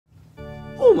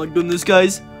Oh my goodness,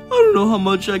 guys. I don't know how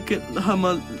much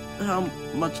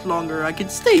longer I can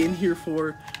stay in here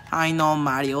for. I know,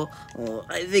 Mario. Oh,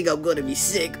 I think I'm gonna be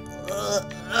sick.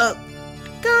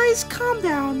 Guys, calm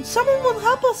down. Someone will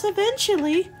help us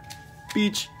eventually.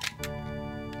 Peach,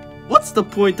 what's the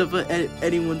point of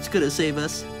anyone's gonna save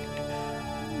us?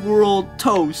 We're all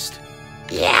toast.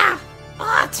 Yeah,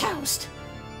 all toast.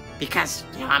 Because,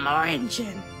 you know, I'm orange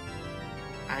and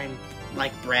I'm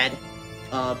like bread.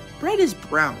 Bread is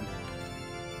brown.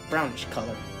 Brownish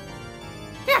color.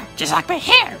 Yeah, just like my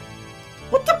hair.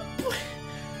 What the?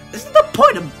 Isn't the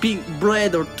point of being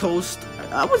bread or toast?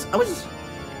 I was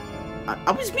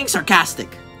being sarcastic.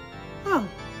 Oh,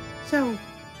 so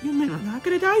you mean we're not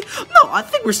gonna die? No, I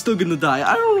think we're still gonna die.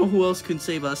 I don't know who else can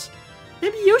save us.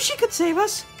 Maybe Yoshi could save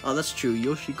us. Oh, that's true.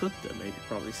 Yoshi could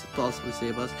possibly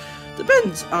save us.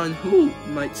 Depends on who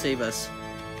might save us.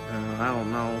 I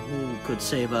don't know who could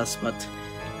save us, but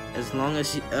as long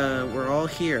as we're all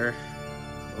here,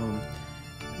 in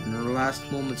our last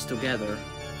moments together,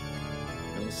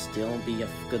 we'll still be a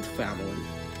good family.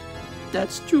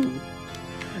 That's true.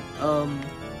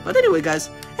 But anyway, guys.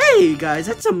 Hey, guys,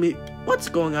 what's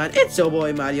going on? It's your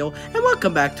boy Mario, and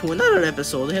welcome back to another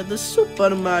episode of the Super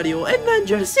Mario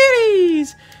Adventure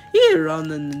series here on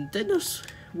the Nintendo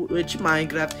Switch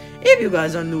Minecraft. If you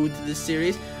guys are new to this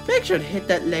series, make sure to hit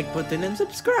that like button and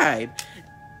subscribe.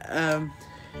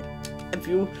 If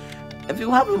you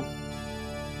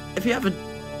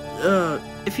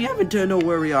haven't to know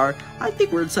where we are, I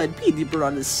think we're inside Petey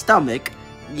Piranha's stomach.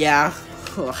 Yeah.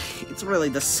 Ugh, it's really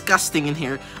disgusting in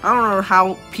here. I don't know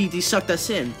how Petey sucked us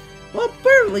in. Well,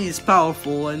 apparently he's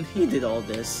powerful and he did all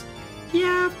this.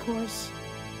 Yeah, of course.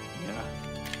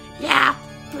 Yeah,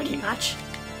 pretty much.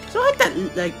 So hit that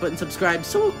like button, subscribe,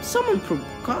 so someone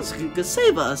could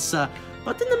save us.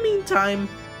 But in the meantime,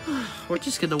 we're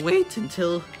just gonna wait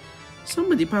until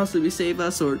somebody possibly save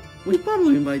us, or we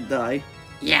probably might die.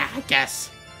 Yeah, I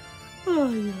guess.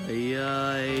 Ay, ay,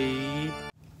 ay.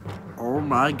 Oh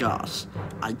my gosh,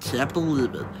 I can't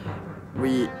believe it.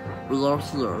 We are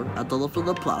here at the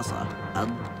Infinite Plaza,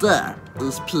 and there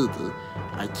is Petey.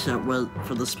 I can't wait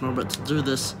for this moment to do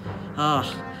this.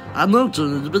 I know,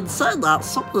 Junior, you've been saying that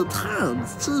so many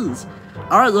times, jeez.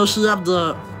 Alright, Yoshi, you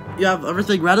have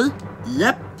everything ready?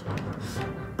 Yep.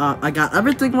 I got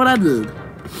everything what I need.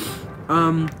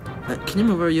 Can you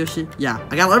move over, Yoshi? Yeah,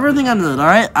 I got everything I need,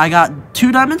 alright? I got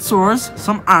 2 diamond swords,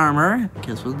 some armor,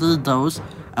 because we'll need those.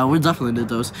 We definitely need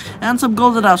those. And some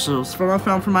golden apples from I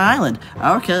found from my island.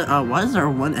 Okay, why is there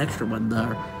one extra one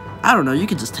there? I don't know, you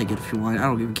can just take it if you want, I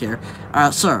don't even care.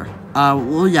 Sir,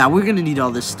 well, yeah, we're gonna need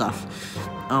all this stuff.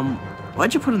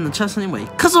 Why'd you put it in the chest anyway?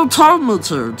 'Cause I'm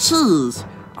Terminator, jeez.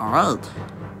 Alright.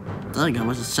 Dang, I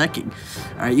was just checking.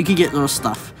 Alright, you can get those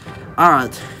stuff.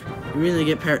 Alright. We really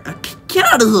get paired. Get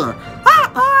out of here!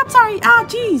 I'm sorry.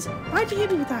 Jeez. Why'd you hit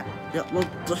me with that? Yeah, well,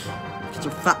 get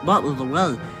your fat butt out of the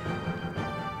way.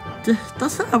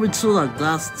 That's not how we do our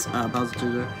best, Bowser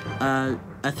Jr. I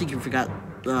think you forgot,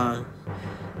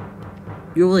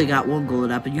 you only got 1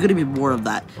 golden apple. You're gonna be more of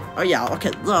that. Oh yeah,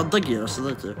 okay. No, thank you. So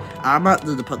I'm not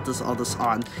going to put all this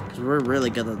on because we're really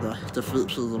gonna defeat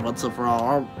Susan once and for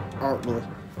all, aren't we?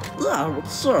 Yeah,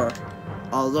 sure.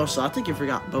 Oh no, so I think you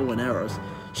forgot bow and arrows.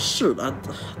 Shoot, I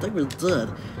think we did.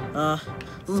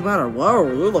 Doesn't matter. Wow,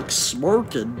 you look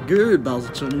smoking good,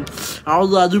 Bowser Jr. I'm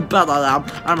gonna do better now.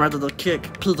 I'm ready to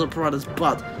kick Peter Piranha's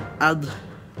butt and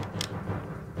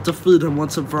defeat him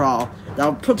once and for all.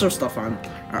 Now put your stuff on.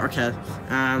 Okay,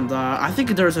 and I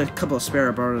think there's a couple of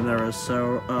spare bow and arrows,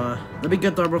 so let me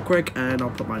get them real quick and I'll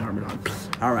put my armor on.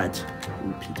 Alright.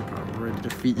 Peter Piranha ready to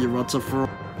defeat you once and for all.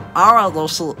 Alright,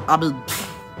 also, I mean,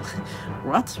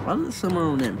 what? What is the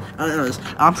similar name? Anyways,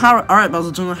 alright,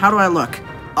 Bowser Jr., how do I look?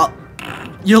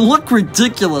 You look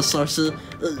ridiculous, Archie.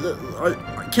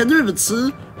 Can you even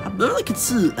see? I barely can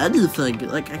see anything.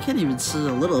 Like, I can't even see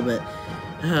a little bit.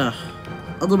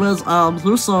 Otherwise,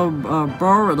 here's some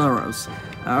bow and arrows.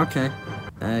 Okay.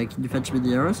 Can you fetch me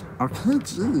the arrows? Okay,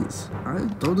 jeez.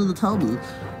 Alright, don't need to tell me.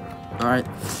 Alright.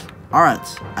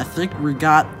 Alright, I think we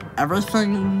got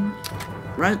everything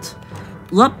right.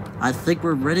 Look, I think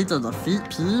we're ready to defeat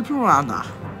Petey Piranha.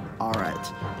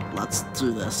 Alright, let's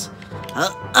do this.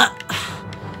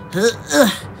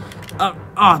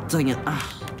 Oh, dang it.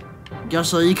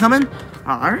 Yoshi, are you coming?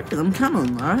 Alright, I'm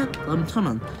coming. Alright, I'm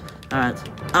coming. Alright.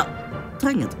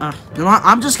 Dang it. You know what?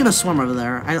 I'm just gonna swim over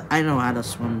there. I know how to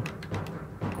swim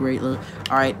greatly.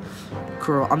 Alright,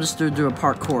 cool. I'm just gonna do a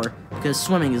parkour because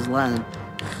swimming is lame.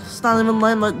 It's not even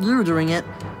lame like you doing it.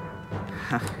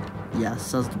 Yeah,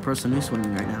 says the person who's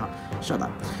swimming right now. Shut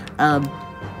up.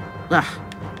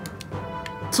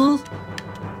 2.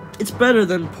 It's better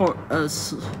than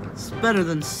it's better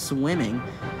than swimming.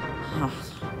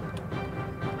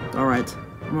 All right.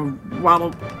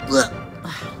 Waddle.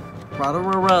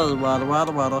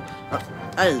 Waddle.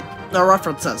 Hey, the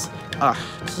references.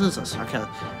 Jesus. Okay.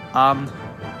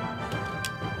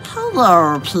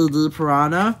 Hello, Petey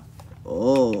Piranha.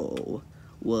 Oh,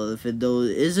 well, if it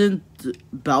isn't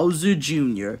Bowser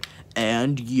Jr.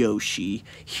 and Yoshi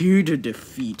here to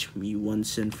defeat me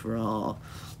once and for all.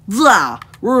 Blah!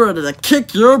 We're ready to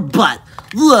kick your butt.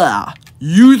 Blah!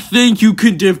 You think you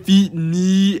can defeat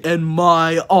me and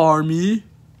my army?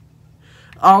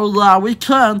 Oh, we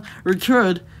can. We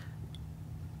could.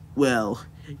 Well,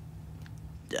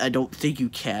 I don't think you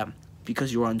can,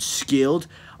 because you're unskilled,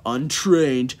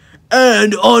 untrained,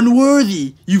 and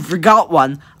unworthy. You forgot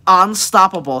one.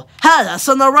 Unstoppable. Hey, that's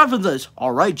in the references.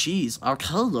 Alright, jeez.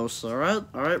 Okay, those, alright?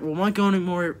 Alright, we won't go any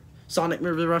more Sonic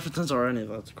movie references or any of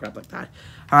that crap like that.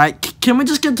 Alright, can we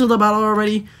just get to the battle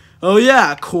already? Oh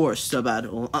yeah, of course, the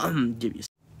battle. Give you.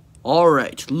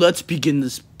 Alright, let's begin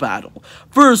this battle.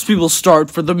 First, we will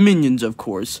start for the minions, of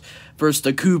course. First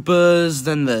the Koopas,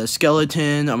 then the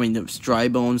Skeleton, the Dry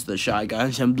Bones, the Shy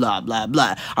Guys, and blah blah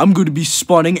blah. I'm going to be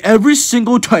spawning every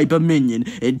single type of minion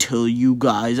until you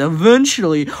guys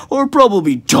eventually or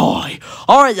probably die.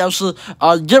 Alright, Yoshi,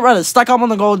 get ready, stack up on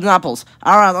the golden apples.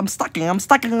 Alright, I'm stacking on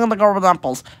the golden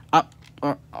apples.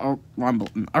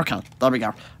 Okay, there we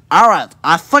go. Alright,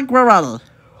 I think we're ready.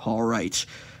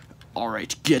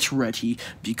 Alright, get ready,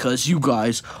 because you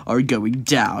guys are going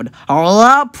down.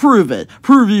 I'll prove it.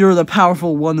 Prove you're the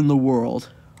powerful one in the world.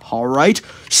 Alright,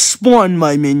 spawn,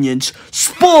 my minions.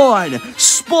 Spawn!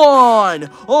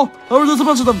 Oh, there's a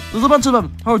bunch of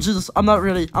them. Oh, Jesus, I'm not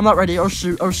ready. Oh,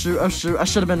 shoot. I should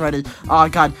have been ready. Oh,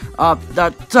 God. Oh,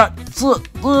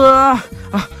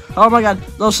 my God.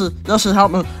 Those should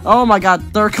help me. Oh, my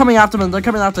God. They're coming after me.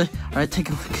 Alright,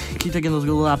 keep taking those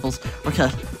golden apples.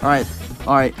 Okay, alright.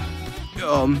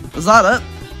 Is that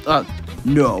it?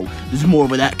 No, there's more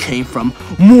where that came from.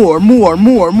 More.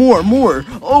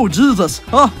 Oh, Jesus.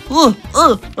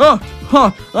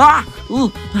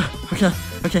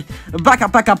 Okay. Back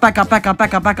up.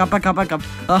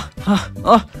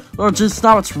 Oh, jeez,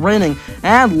 now it's raining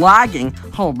and lagging.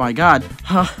 Oh, my God.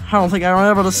 I don't think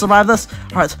I'm able to survive this.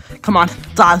 Alright, come on.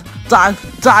 Die.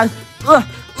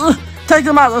 Take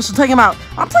him out, Yoshi, take him out.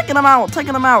 I'm taking him out.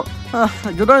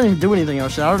 You don't even do anything,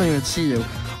 Yoshi. I don't even see you.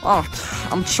 Oh,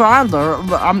 I'm trying to.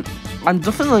 I'm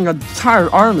defeating an entire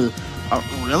army.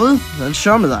 Really? Then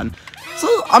show me then.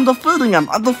 So, I'm defeating him.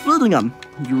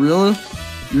 You really?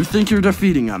 You think you're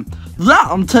defeating him? Yeah,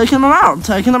 I'm taking him out.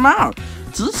 Taking him out.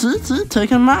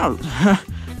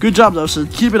 Good job, Yoshi.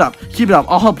 Keep it up.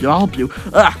 I'll help you.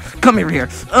 Come here.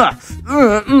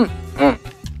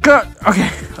 Good. Okay.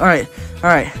 Alright.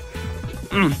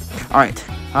 Alright,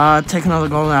 take another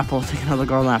golden apple.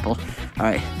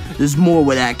 Alright, there's more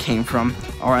where that came from.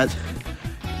 Alright,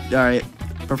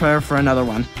 prepare for another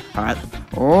one. Alright,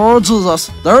 oh Jesus,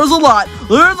 there's a lot,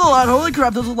 holy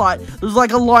crap, there's a lot. There's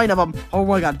like a line of them. Oh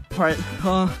my God, alright,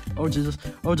 oh Jesus,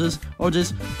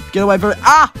 get away from it.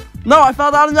 No, I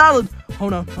fell down in the island. Oh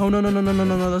no,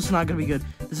 this is not gonna be good.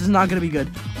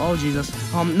 Oh Jesus,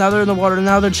 now they're in the water,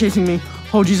 now they're chasing me.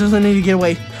 Oh Jesus, I need to get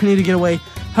away.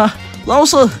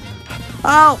 Losa!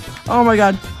 Ow! Oh my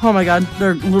god,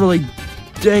 they're literally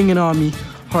danging on me.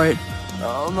 Alright,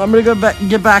 I'm gonna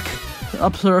get back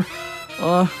up there.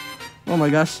 Oh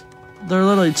my gosh, they're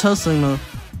literally testing me.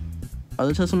 Are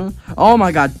they testing me? Oh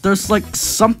my god, there's like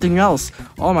something else.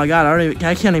 Oh my god,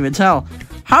 I can't even tell.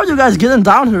 How are you guys getting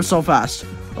down here so fast?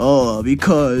 Oh,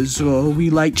 because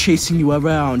we like chasing you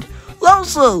around.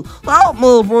 Losa, help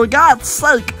me, for God's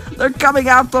sake! They're coming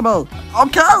after me.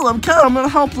 Okay, I'm gonna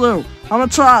help you. I'm gonna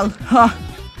try.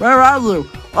 Where are you?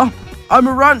 Oh, I'm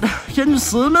around. Can you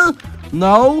see me?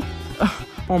 No?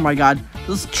 Oh my god,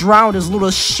 this drown is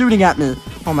literally shooting at me.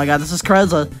 Oh my god, this is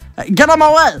crazy. Get on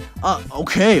my way!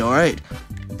 Okay, alright.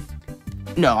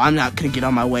 No, I'm not gonna get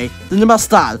on my way. Then you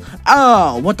must die.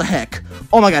 Oh, what the heck?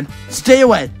 Oh my god, stay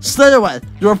away!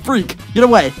 You're a freak! Get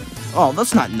away! Oh,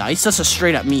 that's not nice. That's a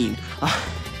straight up mean.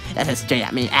 That's a straight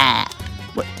up mean.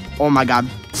 What? Oh my god.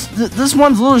 This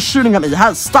one's literally shooting at me.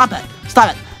 Stop it!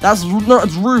 That's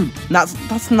rude.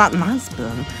 That's not nice, bro.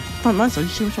 It's not nice. Are you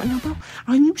serious right now, bro?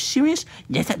 Are you serious?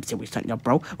 Yes, I'm serious right now,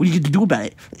 bro. What are you gonna do about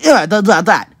it? Yeah,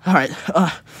 that. Alright.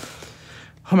 Oh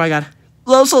my god.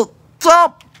 So,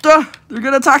 stop! They're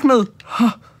gonna attack me.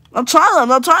 I'm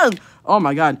trying. Oh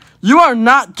my god. You are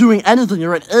not doing anything.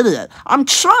 You're an idiot. I'm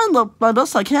trying my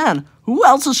best I can. Who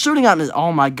else is shooting at me?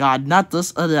 Oh my god, not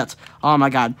this idiot. Oh my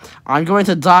god. I'm going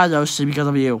to die, Yoshi, because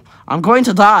of you. I'm going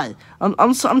to die.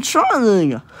 I'm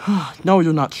trying. No,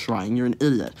 you're not trying. You're an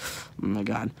idiot. Oh my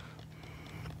god.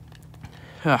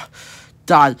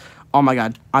 Die. Oh my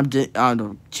god.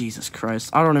 Oh, Jesus Christ.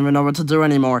 I don't even know what to do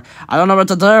anymore. I don't know what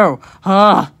to do.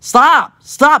 Stop.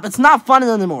 Stop. It's not funny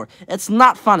anymore. It's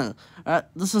not funny.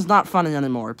 This is not funny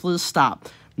anymore. Please stop.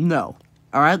 No.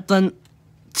 Alright, then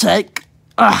take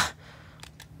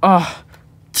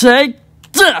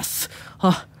this.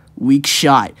 Weak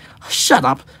shot. Shut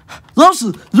up.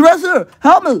 Listen, you're right here.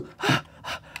 Help me.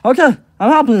 Okay,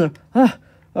 I'm helping you. Oh,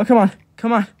 come on.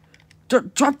 Come on.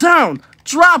 Drop down.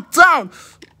 Drop down.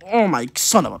 Oh my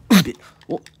son of a bitch.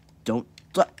 Well, don't.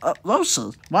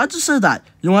 Rosa, why'd you say that?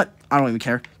 You know what? I don't even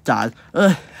care. Die.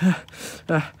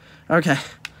 Okay.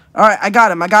 Alright, I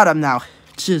got him now.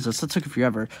 Jesus, that took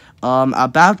forever.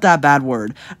 About that bad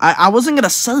word. I wasn't gonna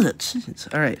say it.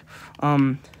 Jeez. Alright.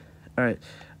 Alright.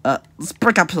 Let's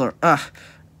break up here.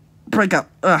 Break up.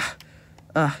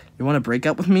 You wanna break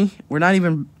up with me? We're not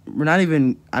even,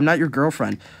 I'm not your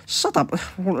girlfriend. Shut up.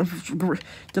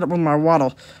 Get up with my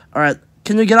waddle. Alright.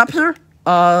 Can you get up here?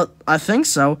 I think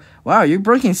so. Wow, you're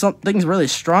breaking something really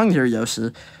strong here,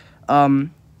 Yoshi.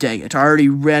 Dang it, I already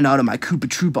ran out of my Koopa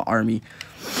Troopa army.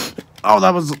 Oh,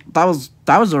 that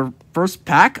was our first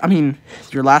pack? I mean,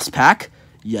 your last pack?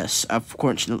 Yes,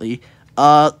 unfortunately.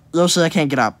 Yoshi, I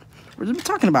can't get up. What are you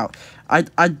talking about? I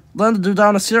landed you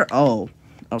down here. Oh,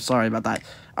 sorry about that.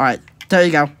 Alright, there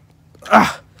you go.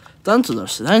 Thank you,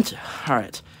 Yoshi, thank you.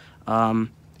 Alright.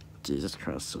 Jesus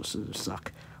Christ, Yoshi, you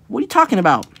suck. What are you talking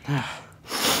about?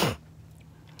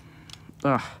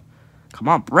 Come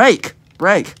on, break!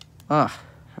 Alright. Okay.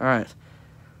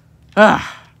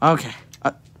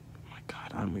 Oh my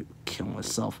god, I'm gonna kill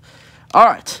myself.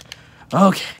 Alright.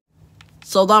 Okay.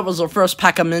 So that was our first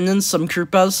pack of minions, some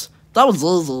Koopas. That was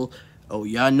easy. Oh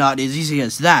yeah, not as easy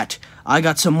as that. I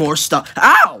got some more stuff.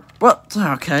 Ow! What?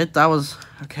 Okay, that was...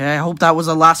 Okay, I hope that was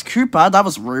the last Koopa. That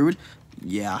was rude.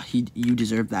 Yeah, you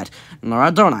deserve that. No,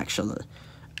 I don't actually.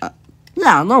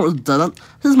 Yeah, no, it didn't.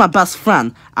 He's my best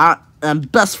friend.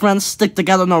 And best friends stick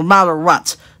together no matter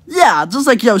what. Yeah, just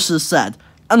like Yoshi said.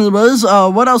 Anyways,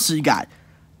 what else do you got?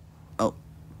 Oh,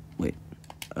 wait.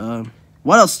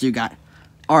 What else do you got?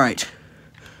 Alright.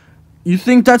 You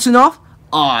think that's enough?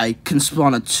 I can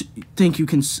think you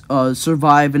can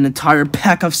survive an entire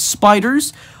pack of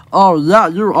spiders? Oh, yeah,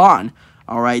 you're on.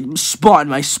 Alright, spawn,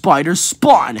 my spiders,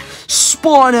 spawn!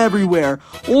 Spawn everywhere!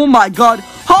 Oh my god,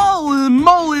 holy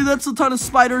moly, that's a ton of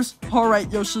spiders!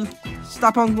 Alright, Yoshi,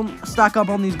 stack up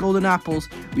on these golden apples.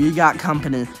 We got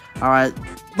company. Alright,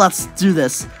 let's do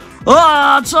this.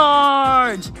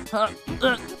 Charge!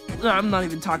 I'm not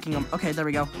even talking them. Okay, there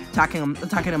we go. Attacking them.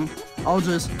 Oh,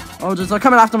 jeez, they're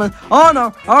coming after me. Oh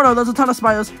no, there's a ton of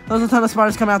spiders.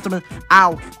 Coming after me.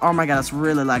 Ow. Oh my god, that's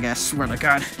really laggy, I swear to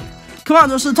god. Come on,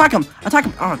 just attack him!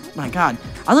 Oh my god,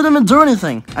 I didn't even do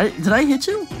anything. Did I hit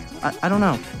you? I don't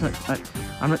know.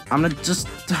 I'm gonna just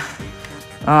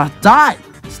die.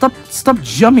 Stop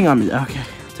jumping on me. Okay,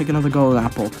 take another golden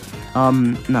apple.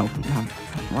 No.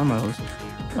 Where am I those?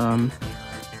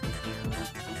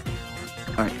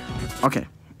 Alright. Okay.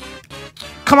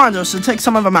 Come on, Yoshi, take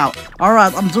some of them out.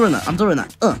 Alright, I'm doing that.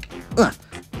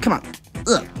 Come on.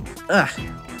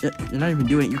 You're not even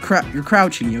doing it. You're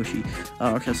crouching, Yoshi.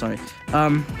 Oh, okay, sorry.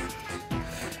 I'm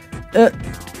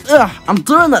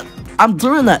doing that.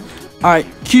 Alright,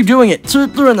 keep doing it.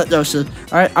 Keep doing that, Yoshi.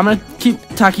 Alright, I'm gonna keep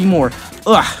attacking more.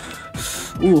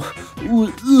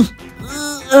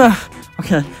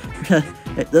 Okay.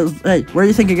 Hey, where do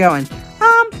you think you're going?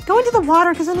 Going to the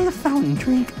water because I need a fountain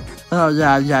drink. Oh,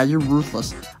 yeah, you're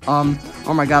ruthless. Oh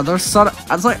my god, there's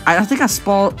I think I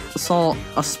saw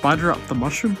a spider up the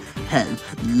mushroom head.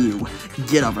 You,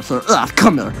 get over here.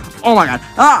 Come here. Oh my god.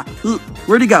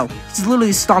 Where'd he go? He's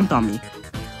literally stomped on me.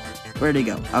 Where'd he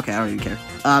go? Okay, I don't even care.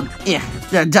 Yeah,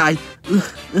 die.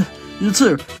 You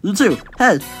too.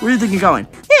 Hey, where do you think you're going?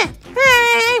 Yeah.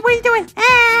 Hey, what are you doing?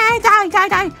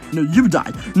 Die. No,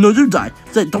 you die.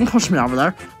 Say, don't push me over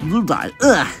there. You die.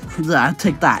 Yeah,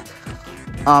 take that.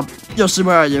 Yoshi,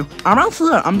 where are you? I'm out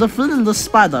here. I'm defeating the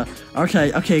spider.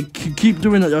 Okay, keep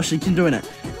doing it, Yoshi. Keep doing it.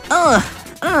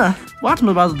 Watch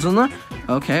me, Bowser Jr.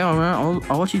 Okay, alright.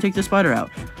 I'll let you take the spider out.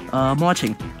 I'm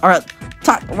watching. Alright,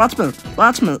 watch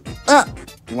me.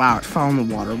 Wow, it fell in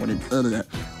the water. What an idiot.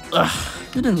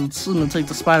 You didn't see me take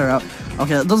the spider out.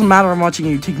 Okay, it doesn't matter. I'm watching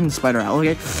you taking the spider out.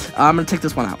 Okay, I'm gonna take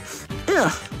this one out.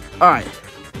 Alright,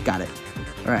 got it.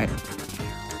 Alright.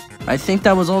 I think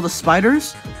that was all the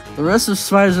spiders. The rest of the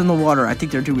spiders in the water, I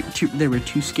think they were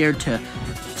too scared to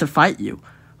fight you.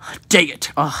 Dang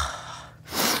it. I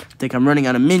think I'm running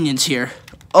out of minions here.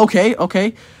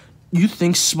 Okay. You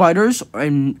think spiders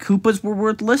and Koopas were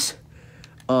worthless?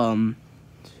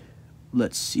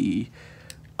 Let's see.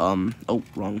 Oh,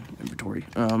 wrong inventory.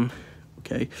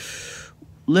 Okay.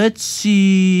 Let's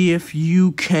see if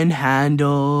you can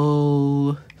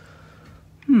handle...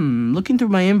 looking through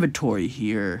my inventory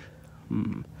here.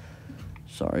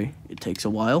 Sorry, it takes a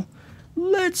while.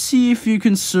 Let's see if you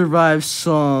can survive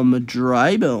some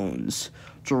dry bones.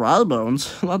 Dry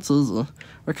bones? That's easy.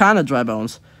 What kind of dry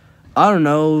bones? I don't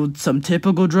know, some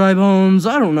typical dry bones.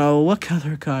 I don't know, what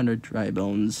other kind of dry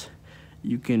bones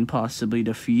you can possibly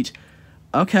defeat.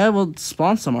 Okay, well,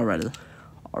 spawn some already.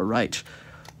 Alright.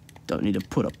 Don't need to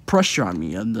put a pressure on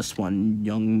me on this one,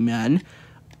 young man.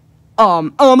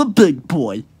 I'm a big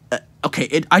boy.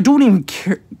 Okay, I don't even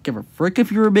give a frick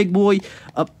if you're a big boy.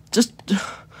 Alright,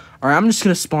 I'm just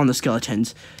gonna spawn the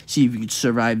skeletons. See if you can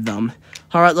survive them.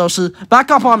 Alright, Yoshi, back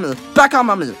up on me. Back up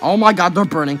on me. Oh my god, they're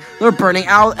burning. They're burning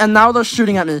out, and now they're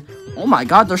shooting at me. Oh my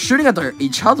god, they're shooting at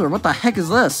each other. What the heck is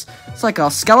this? It's like a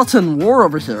skeleton war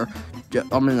over here.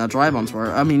 I mean, a dry bones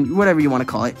war. I mean, whatever you want to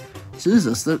call it.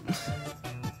 Jesus,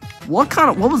 what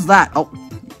was that? Oh,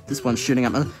 this one's shooting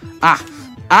at me.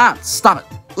 Stop it.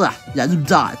 Yeah, you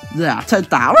died. Yeah, take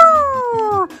that.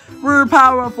 We're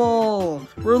powerful.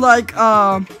 We're like,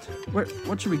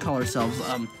 what should we call ourselves?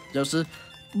 Yoshi?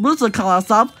 What should we call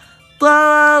ourselves?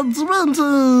 The Dream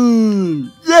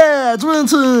Team! Yeah, Dream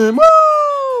Team!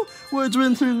 Woo! We're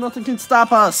Dream Team, nothing can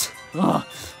stop us.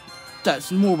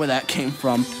 That's more where that came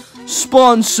from.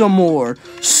 Spawn some more!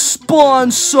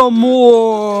 Spawn some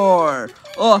more!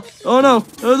 Oh no!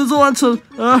 There's a lot to...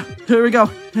 here we go.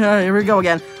 Here we go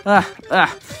again. Oh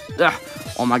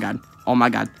my god. Oh my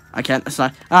god. I can't.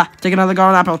 Take another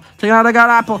golden apple. Take another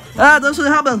golden apple. This is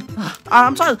happening.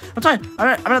 I'm sorry.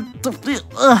 Alright, I'm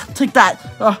gonna take that.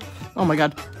 Oh my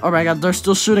god. Oh my god. They're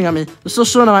still shooting at me. They're still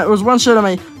shooting at me. There was one shooting at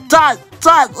me. Die.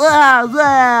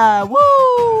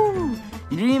 Woo!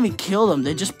 You didn't even kill them.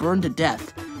 They just burned to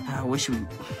death. I wish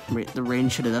the rain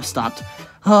should have stopped.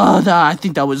 I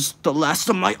think that was the last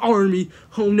of my army.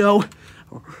 Oh no.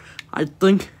 I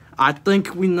think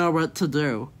we know what to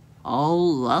do.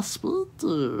 Oh, that's what we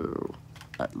do.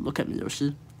 Look at me,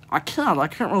 Yoshi. I can't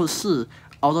really see.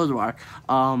 Oh, there you are.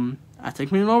 I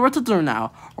think we know what to do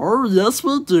now. Oh, yes,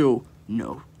 we do.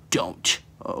 No, don't.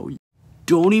 Oh,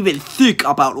 don't even think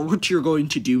about what you're going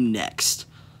to do next.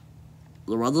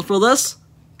 You ready for this?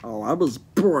 Oh, I was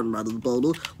born ready,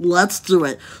 baby. Let's do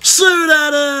it. Shoot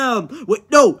at him! Wait,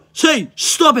 no! Hey,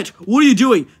 stop it! What are you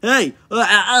doing? Hey,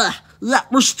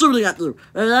 we're shooting at you.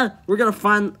 We're gonna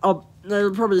find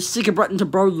probably a secret button to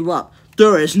blow you up.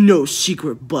 There is no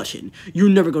secret button. You're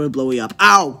never gonna blow me up.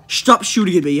 Ow! Stop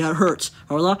shooting at me. That hurts.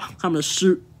 Alright, I'm gonna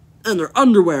shoot in their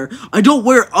underwear. I don't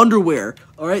wear underwear.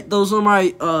 Alright, those are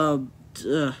my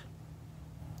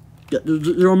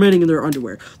they're omitting in their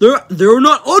underwear. They're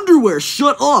not underwear.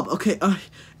 Shut up. Okay.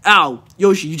 Ow,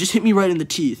 Yoshi, you just hit me right in the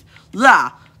teeth.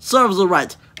 Serves the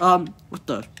right. What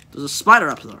the? There's a spider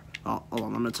up there. Oh, hold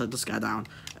on. I'm gonna take this guy down.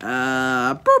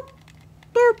 Boop,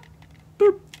 boop,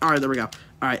 boop. All right, there we go.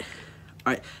 All right.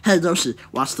 Hey, Yoshi,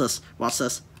 watch this.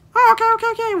 Oh,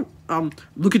 okay.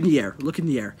 Look in the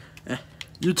air.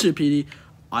 You too, Petey.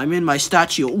 I'm in my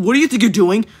statue. What do you think you're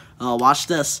doing? Watch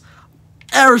this.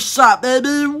 Air shot,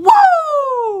 baby!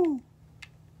 Woo!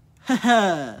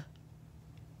 Haha.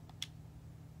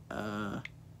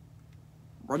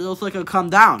 Where do you think it'll come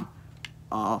down?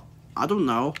 I don't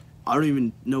know. I don't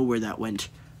even know where that went.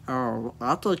 Oh,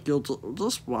 I think you'll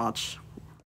just watch.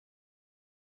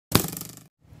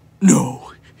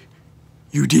 No,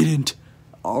 you didn't.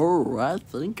 Oh, I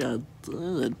think I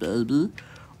did, baby.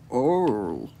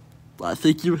 Oh, I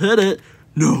think you hit it.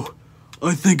 No,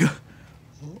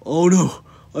 oh no,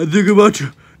 I think about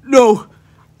you. No!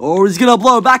 Oh, he's gonna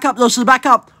blow. Back up, Yoshi, back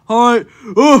up. Alright.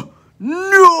 Oh, no!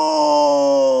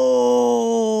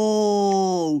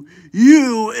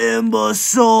 You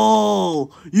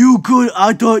imbecile!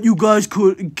 I thought you guys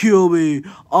couldn't kill me.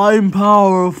 I'm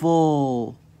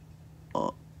powerful.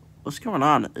 What's going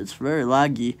on? It's very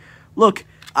laggy. Look,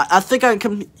 I think I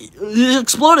can. He's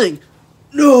exploding.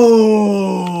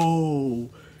 No!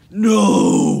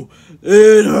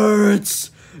 It hurts.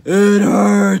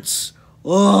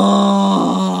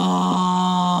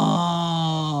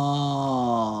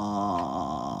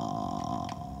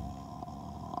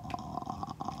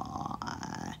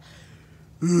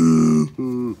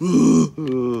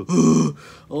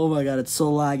 Oh my god, it's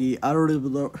so laggy. I don't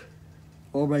even know.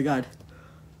 Oh my god.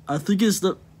 I think he's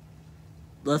defeated.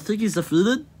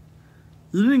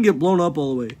 You didn't get blown up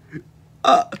all the way.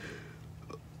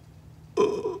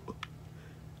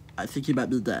 I think he might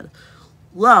be dead.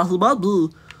 Wow, he might be.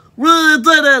 We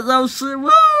did it, Yoshi! Woo!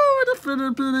 We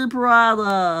defeated Petey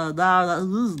Piranha! Now that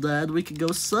he's dead, we can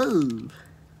go save.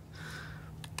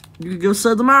 You can go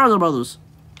save the Mario Brothers.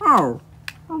 Oh,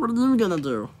 what are you gonna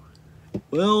do?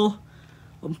 Well,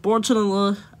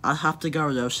 unfortunately, I have to go,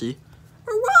 Yoshi.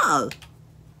 Hurrah!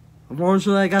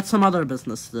 Unfortunately, I got some other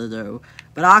business to do.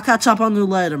 But I'll catch up on you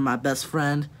later, my best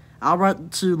friend. I'll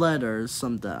write to you later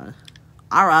someday.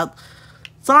 Alright.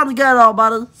 Time to get all,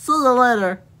 buddy. See you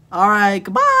later. Alright,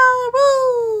 goodbye.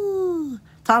 Woo!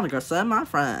 Time to go save my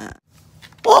friend.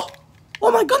 Oh!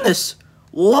 Oh my goodness!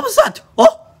 What was that?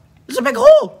 Oh! There's a big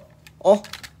hole! Oh,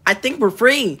 I think we're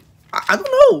free. I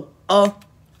don't know.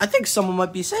 I think someone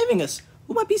might be saving us.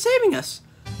 Who might be saving us?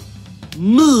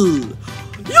 Me!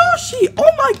 Yoshi!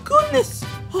 Oh my goodness!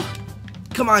 Oh,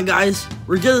 come on, guys.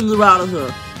 We're getting you out of here.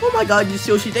 Oh my god,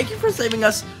 Yoshi, thank you for saving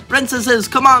us. Princess says,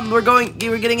 come on, we're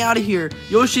getting out of here.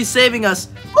 Yoshi's saving us.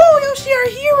 Oh, Yoshi, our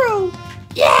hero!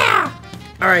 Yeah!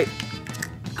 Alright.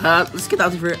 Let's get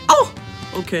out of here. Oh!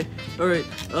 Okay, alright.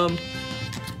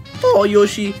 Oh,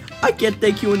 Yoshi, I can't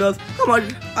thank you enough.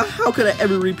 How could I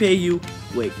ever repay you?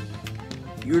 Wait.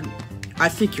 I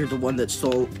think you're the one that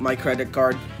stole my credit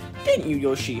card. Didn't you,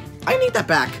 Yoshi? I need that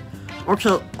back.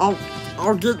 Okay,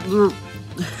 I'll get your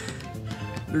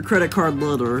credit card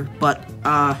later, but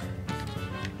I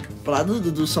need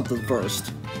to do something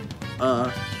first.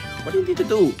 What do you need to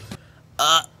do?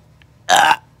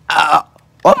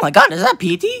 Oh my god, is that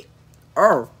Petey?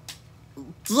 Oh,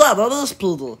 yeah, that is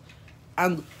Petey.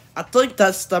 And I think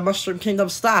that's the Mushroom Kingdom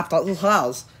staff that he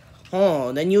has.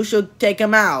 Oh, then you should take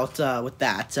him out with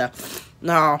that.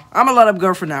 No, I'm gonna let him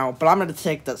go for now, but I'm gonna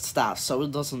take that staff so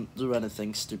it doesn't do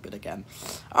anything stupid again.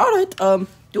 Alright,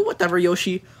 do whatever,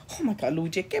 Yoshi. Oh my god,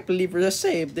 Luigi, I can't believe we're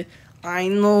saved. I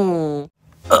know.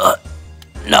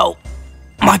 No.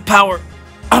 My power.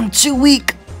 I'm too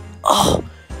weak. Oh,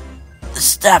 the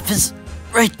staff is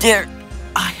right there.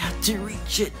 I have to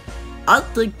reach it. I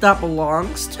think that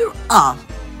belongs to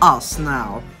us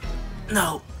now.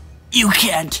 No, you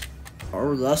can't.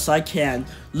 Oh, yes, I can.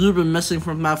 You've been missing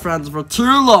from my friends for too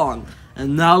long,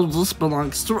 and now this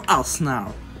belongs to us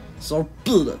now. So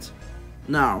beat it.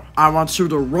 Now, I want you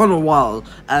to run away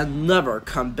and never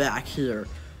come back here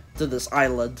to this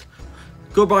island.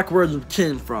 Go back where you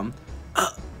came from.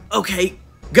 Okay.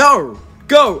 Go!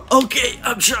 Okay,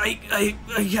 I'm trying. I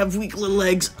have weak little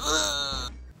legs.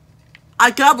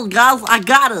 I got it, guys. I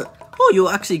got it. Oh, you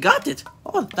actually got it.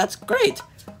 Oh, that's great.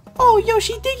 Oh,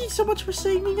 Yoshi, thank you so much for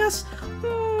saving us.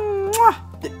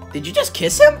 Did you just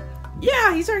kiss him?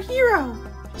 Yeah, he's our hero.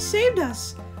 He saved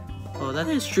us. Oh, that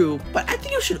is true. But I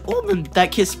think you should owe him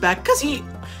that kiss back because he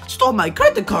stole my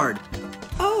credit card.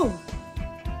 Oh.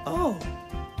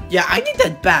 Yeah, I need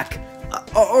that back.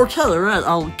 Or tell her, right?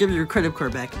 I'll give you your credit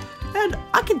card back. And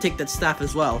I can take that staff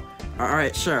as well.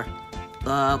 Alright, sure.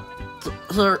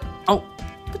 Sir. Oh,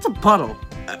 it's a puddle.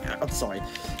 I'm sorry.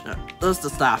 There's the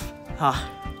staff.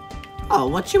 Oh,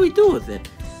 what should we do with it?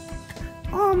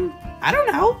 I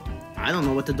don't know. I don't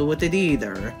know what to do with it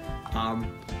either. Well,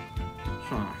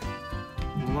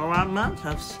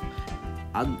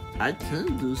 I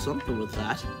can do something with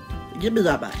that. Give me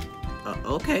that back.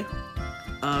 Okay.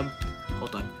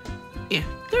 Hold on. Yeah,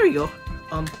 there you go.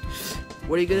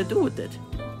 What are you gonna do with it?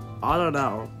 I don't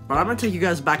know, but I'm gonna take you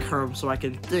guys back home so I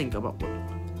can think about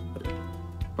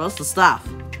what's the staff?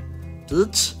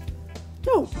 Bitch?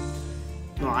 No,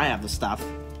 I have the staff,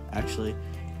 actually.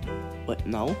 What?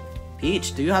 No?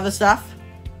 Peach, do you have the staff?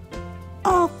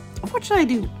 Oh, what should I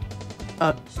do?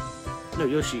 No,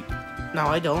 Yoshi. No,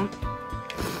 I don't.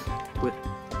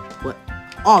 What?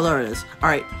 Oh, there it is.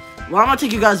 Alright, well, I'm gonna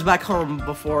take you guys back home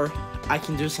before I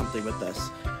can do something with this.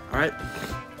 Alright?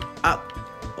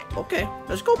 Okay,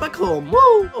 let's go back home.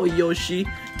 Whoa! Oh, Yoshi,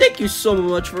 thank you so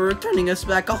much for returning us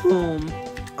back home.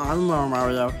 I don't know,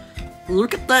 Mario.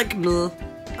 Look at that, me.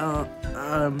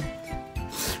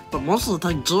 But most of the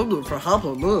time, Junior for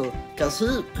helping me, because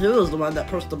he was the one that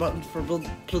pushed the button for it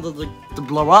to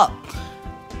blow up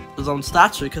his own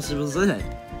statue because he was in it.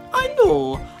 I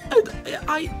know.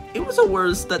 It was the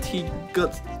worst that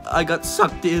I got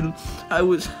sucked in. I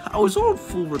was all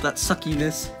full with that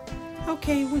suckiness.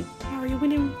 Okay, wait, Mario, when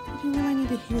do you really need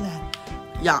to hear that?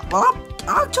 Yeah, well,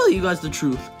 I'll tell you guys the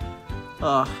truth.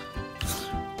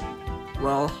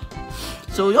 Well,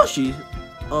 so Yoshi,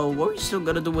 what are you still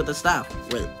gonna do with the staff?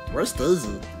 Wait, where's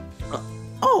Daisy?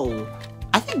 Oh,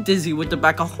 I think Daisy went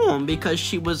back home because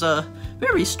she was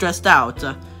very stressed out.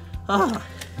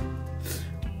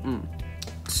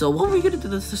 So what are we gonna do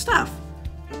with the staff?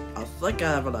 I think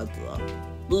I have an idea.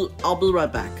 I'll be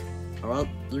right back. Alright,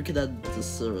 you can end this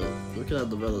series. You can end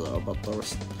the video, but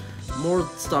there's more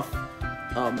stuff.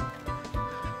 Okay.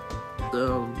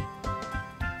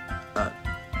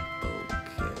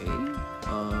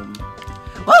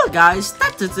 Well, guys,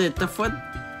 that is it for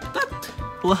that.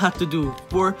 We'll have to do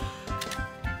for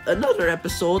another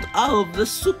episode of the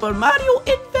Super Mario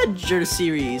Adventure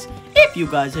series. If you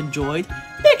guys enjoyed,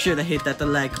 make sure to hit that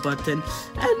like button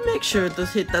and make sure to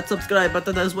hit that subscribe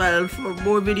button as well for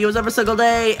more videos every single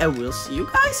day. And we'll see you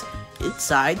guys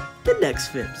inside the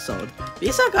next episode.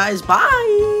 Peace out, guys.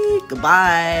 Bye.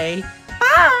 Goodbye.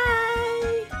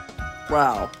 Bye.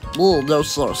 Wow. Oh, no,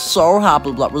 sir. So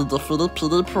happy that we defeated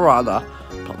Petey Piranha.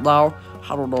 But now,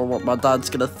 I don't know what my dad's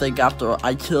gonna think after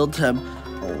I killed him.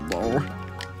 Oh no.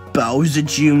 Bowser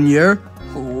Jr.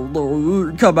 Oh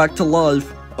no, come back to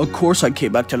life. Of course I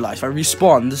came back to life. I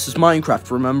respawned. This is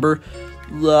Minecraft, remember?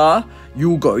 Yeah,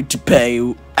 you're going to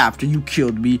pay after you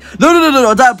killed me.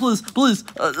 No, Dad, please,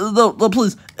 no,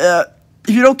 please. If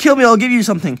you don't kill me, I'll give you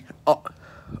something.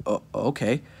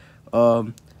 Okay.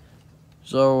 But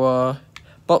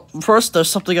first, there's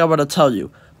something I want to tell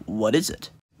you. What is it?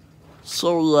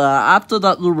 So, after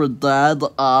that you were dead,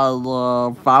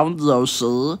 I, found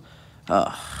Yoshi.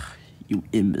 You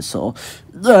imbecile.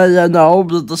 No,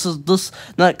 but this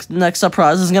next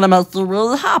surprise is gonna make you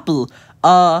really happy.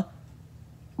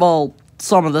 Well,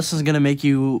 some of this is gonna make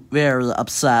you very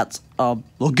upset.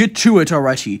 Well, get to it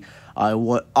already.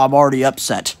 I'm already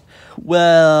upset.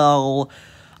 Well,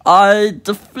 I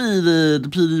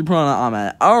defeated Petey Piranha on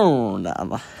my own.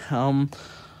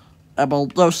 Well,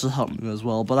 Yoshi helped me as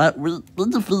well, but I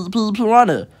defeated Petey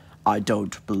Piranha. I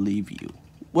don't believe you.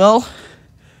 Well,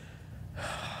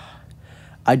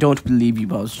 I don't believe you,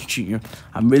 Bowser Jr.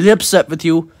 I'm really upset with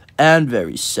you and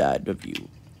very sad of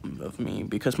me,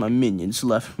 because my minions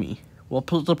left me. Well,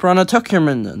 the Piranha took your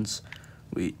minions.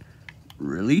 Wait,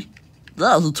 really?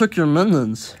 Yeah, they took your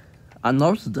minions. I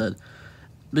know they did.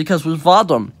 Because we fought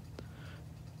them.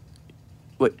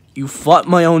 Wait, you fought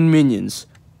my own minions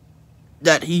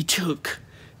that he took?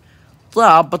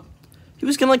 Yeah, but he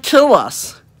was gonna kill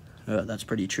us. That's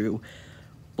pretty true.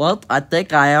 Well, I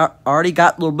think I already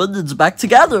got the minions back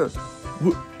together.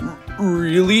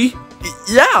 Really?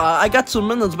 Yeah, I got some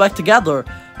minions back together.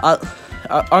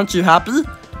 Aren't you happy?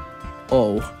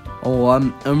 Oh,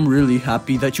 I'm really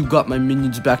happy that you got my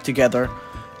minions back together.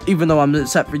 Even though I'm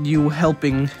upset for you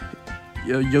helping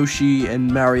Yoshi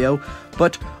and Mario,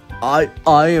 but I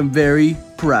am very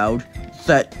proud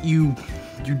that you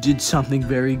did something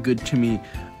very good to me.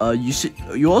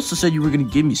 You also said you were gonna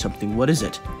give me something. What is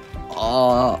it?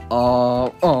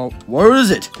 Where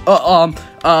is it?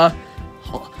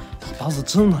 Bowser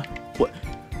Jr. What?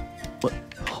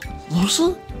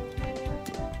 Yoshi?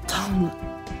 Tell him,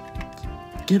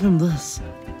 give him this.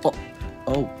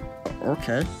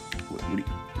 Okay.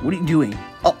 What are you doing?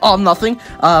 Nothing.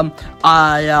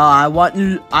 I want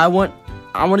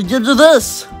to give you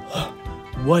this.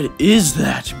 What is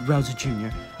that, Bowser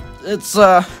Jr.? It's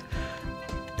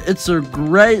a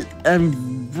great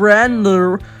and brand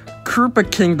new Koopa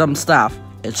Kingdom staff.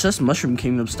 It says Mushroom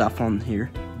Kingdom staff on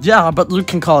here. Yeah, but you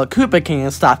can call it Koopa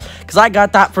Kingdom staff, because I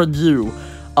got that for you.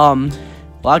 Well,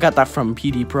 I got that from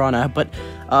Petey Piranha, but,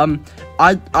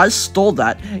 I stole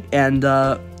that, and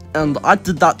I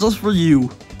did that just for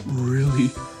you.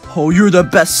 Really? Oh, you're the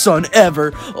best son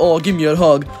ever. Oh, give me a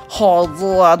hug. Oh,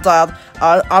 Dad,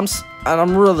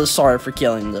 I'm really sorry for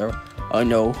killing you. I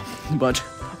know, but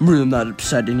I'm really not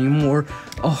upset anymore.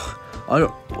 Oh,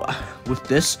 with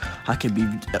this, I can be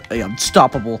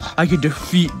unstoppable. I can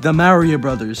defeat the Mario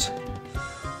Brothers.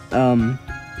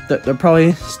 They're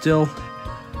probably still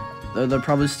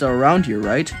around here,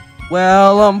 right?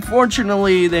 Well,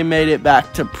 unfortunately, they made it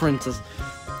back to Princess.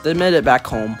 They made it back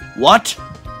home. What?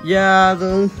 Yeah,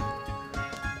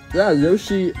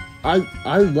 Yoshi.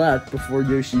 I left before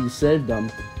Yoshi saved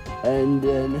them, and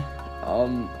then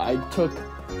I took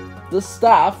the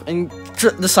staff and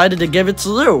decided to give it to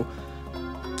you.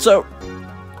 So,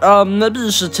 maybe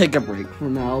you should take a break for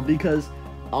now, because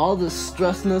all the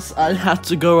stressness I have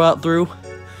to go out through,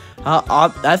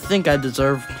 I think I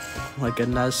deserve, like, a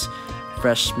nice,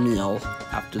 fresh meal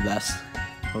after this.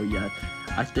 Oh, yeah.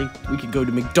 I think we could go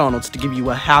to McDonald's to give you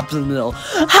a Happy Meal.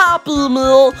 Happy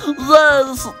Meal!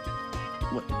 Yes!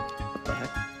 What the heck?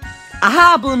 A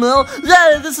Happy Meal!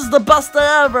 Yeah, this is the best day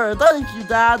ever! Thank you,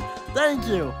 Dad! Thank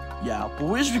you! Yeah, but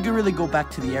we should really go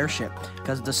back to the airship,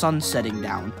 because the sun's setting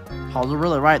down. Oh, you're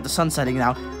really right, the sun's setting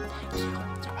down. Thank you.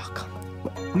 You're welcome.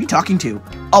 Who are you talking to?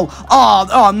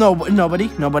 No, nobody.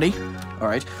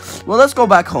 Alright, well, let's go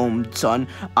back home, son.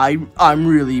 I'm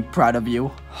really proud of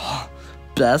you.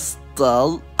 Best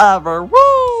than ever.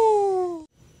 Woo!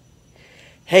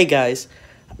 Hey guys,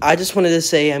 I just wanted to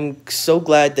say I'm so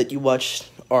glad that you watched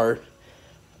our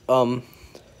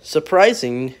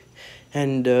surprising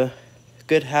and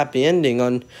good happy ending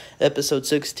on episode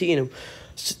 16 of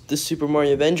the Super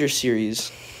Mario Avenger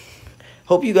series.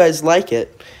 Hope you guys like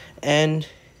it, and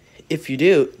if you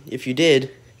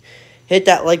did, hit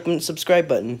that like and subscribe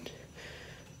button.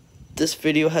 This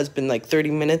video has been like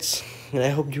 30 minutes, and I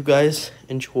hope you guys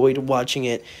enjoyed watching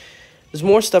it. There's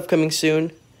more stuff coming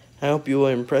soon. I hope you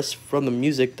were impressed from the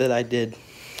music that I did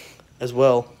as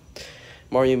well.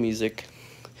 Mario music.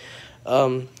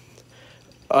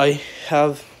 I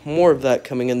have more of that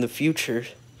coming in the future.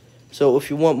 So if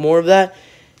you want more of that,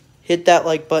 hit that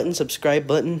like button, subscribe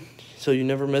button, so you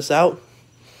never miss out.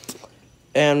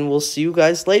 And we'll see you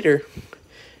guys later.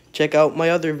 Check out my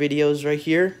other videos right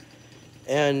here.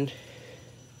 And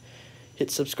hit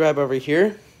subscribe over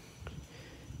here.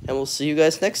 And we'll see you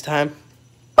guys next time.